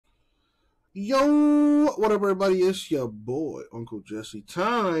Yo, what up, everybody? It's your boy, Uncle Jesse.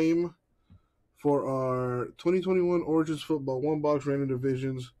 Time for our 2021 Origins Football One Box Random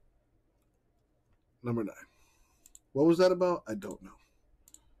Divisions number 9. What was that about? I don't know.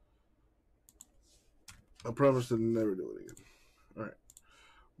 I promise to never do it again. All right.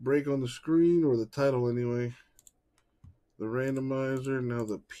 Break on the screen, or the title anyway. The randomizer. Now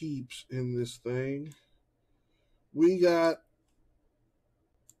the peeps in this thing. We got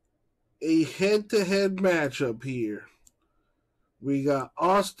a head-to-head matchup here. We got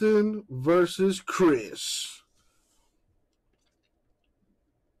Austin versus Chris.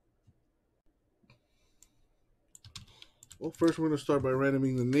 Well, first we're going to start by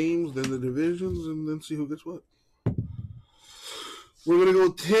randoming the names, then the divisions, and then see who gets what. We're going to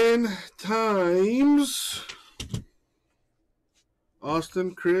go 10 times.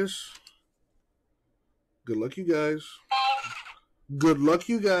 Austin, Chris. Good luck, you guys. Good luck,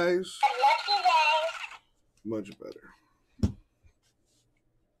 you guys. Much better.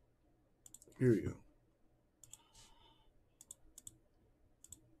 Here we go.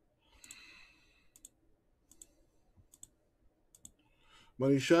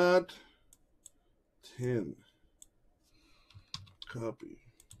 Money shot. 10. Copy.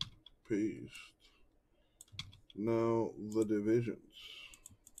 Paste. Now the divisions.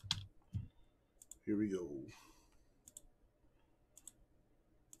 Here we go.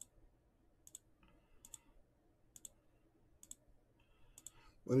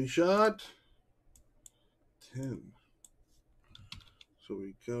 Money shot. 10. So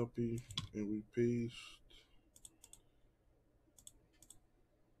we copy and we paste.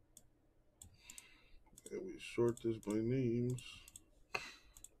 And we sort this by names.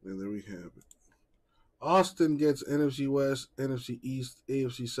 And there we have it. Austin gets NFC West, NFC East,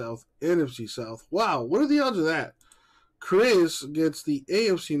 AFC South, NFC South. Wow, what are the odds of that? Chris gets the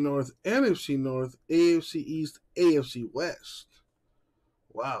AFC North, NFC North, AFC East, AFC West.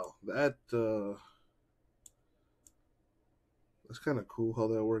 Wow, that's kind of cool how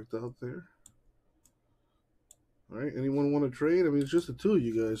that worked out there. All right, anyone want to trade? I mean, it's just the two of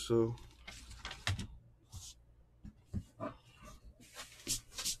you guys, so.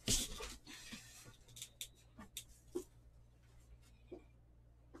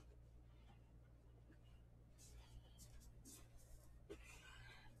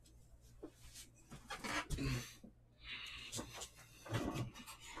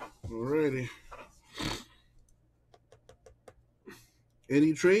 Alrighty.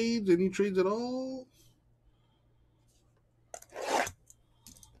 Any trades? Any trades at all?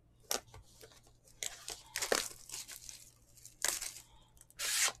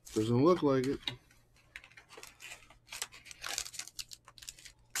 Doesn't look like it.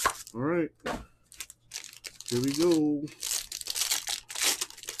 Alright. Here we go.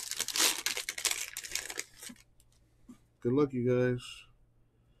 Good luck, you guys.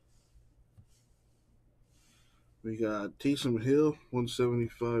 We got Taysom Hill,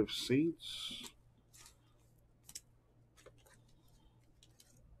 175 Saints.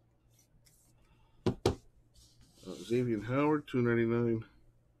 Xavier Howard, 299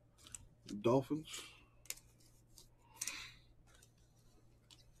 Dolphins.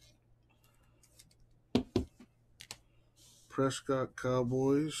 Prescott,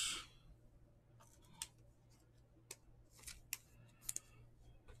 Cowboys.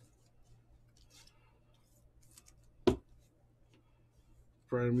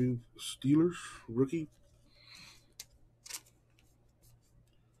 Prime Steelers, rookie.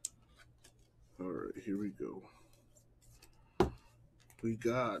 All right, here we go. We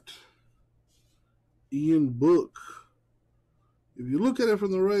got Ian Book. If you look at it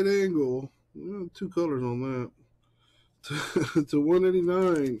from the right angle, two colors on that. to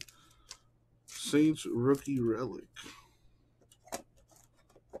 189, Saints rookie relic.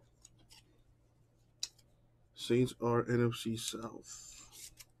 Saints are NFC South.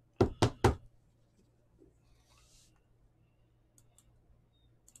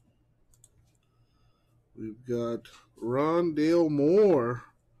 We've got Rondale Moore.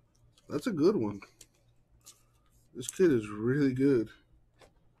 That's a good one. This kid is really good.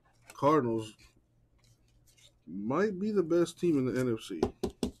 Cardinals might be the best team in the NFC.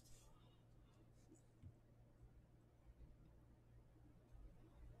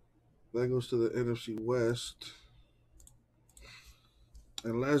 That goes to the NFC West.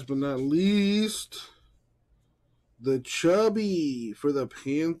 And last but not least, the Chubby for the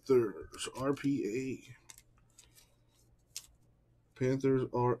Panthers, RPA. Panthers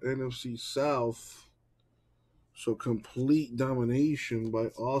are NFC South, so complete domination by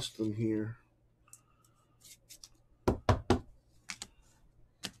Austin here.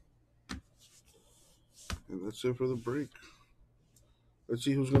 And that's it for the break. Let's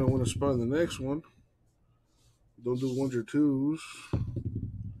see who's going to win a spot in the next one. Don't do ones or twos.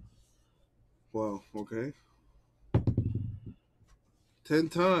 Wow, okay. 10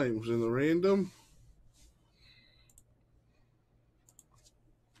 times in the random.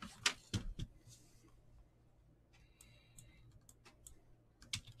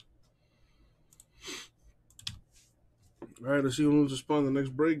 All right, let's see who wins the spot in the next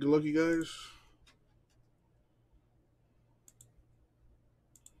break. Good luck, you guys.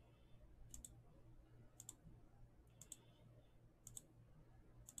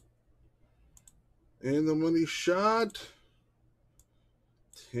 And the money shot.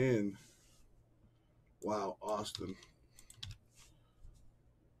 10. Wow, Austin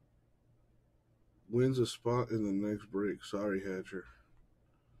wins a spot in the next break. Sorry, Hatcher.